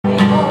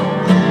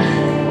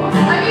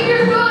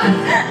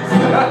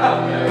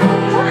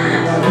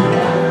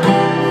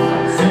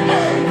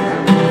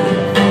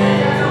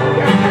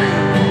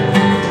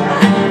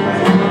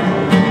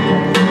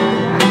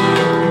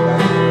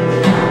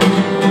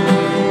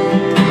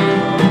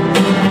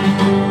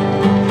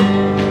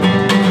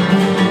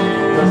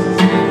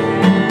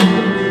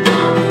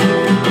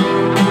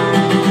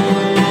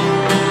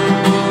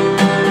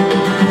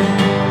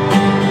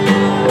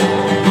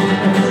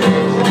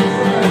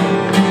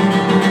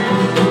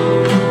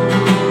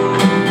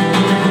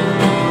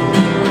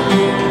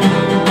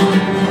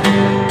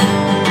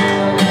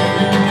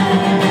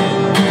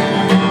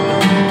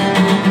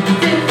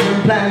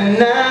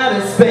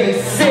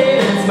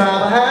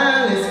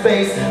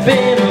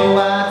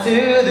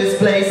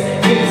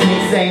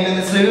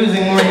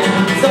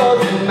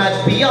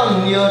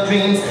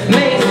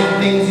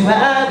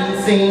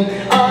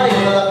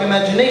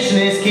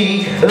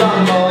A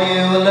lot more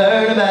you will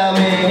learn about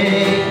me.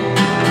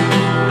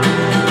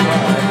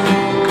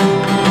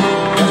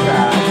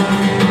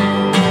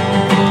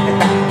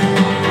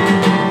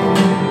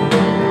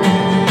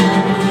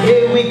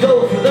 Here we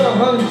go for the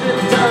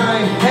 100th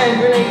time.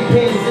 Hand grenade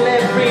pins in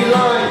every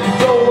line.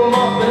 Throw them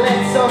up and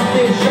let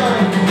something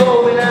shine.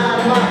 Going out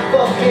of my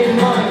fucking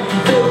mind.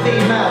 Filthy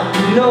mouth,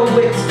 no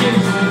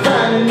excuse.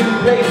 Find a new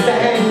place to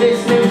hang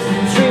this noose.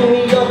 String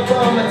me up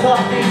from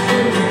atop these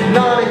shoes.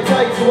 Knot it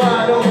tight so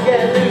I don't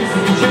get loose.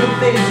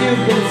 Truth is you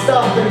can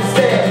stop and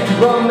stare.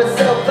 Run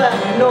myself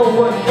out, no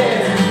one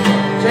cares.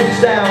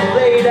 Trench down,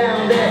 lay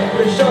down there.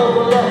 Put a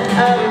shovel up,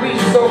 out of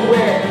reach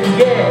somewhere.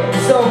 Yeah,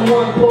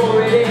 someone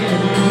pour it in.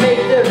 Make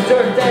the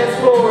dirt dance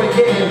floor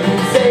again.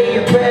 Say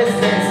your prayers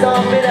then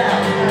stomp it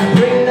out.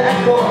 Bring that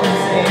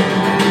chorus in.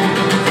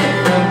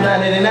 Different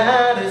planet in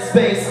outer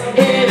space.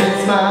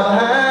 Hidden smile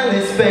behind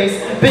this face.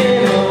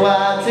 Been a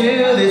while to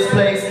this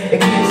place. It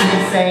keeps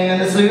me sane in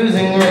this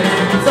losing race.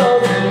 It's all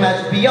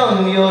magic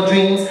beyond your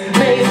dreams.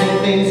 Amazing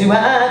things you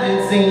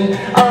haven't seen.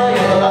 All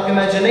your luck,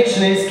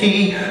 imagination is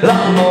key. A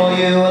lot more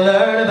you will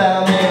learn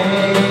about me.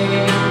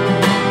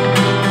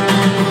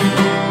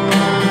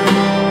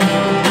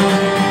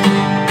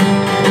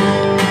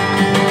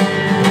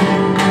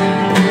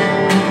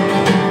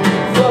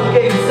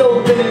 Floodgates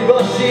open and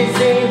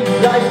rushes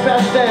in. Lights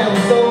crash down,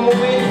 somewhere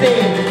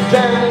within.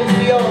 Drowning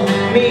the old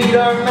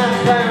meter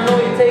mass.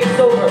 Paranoia takes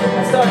over.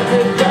 I start to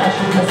crash,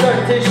 I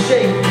start to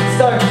shake,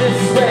 start to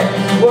sweat.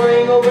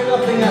 Worrying over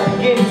nothing, I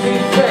begin to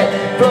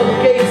fret.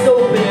 Floodgates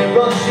open and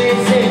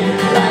rushes in.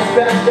 Lights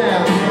crash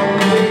down,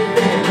 somewhere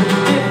within.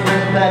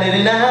 Different planet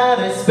in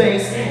outer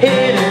space.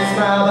 Hidden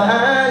smile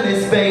behind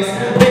this face.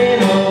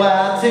 Been a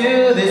while to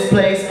this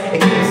place.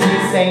 It keeps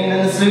me sane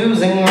in this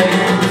losing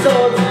race.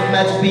 Swords of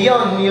magic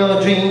beyond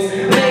your dreams.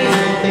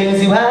 Amazing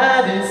things you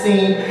haven't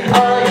seen.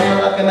 All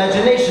your luck,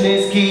 imagination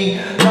is key.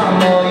 Lot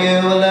more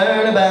you will learn.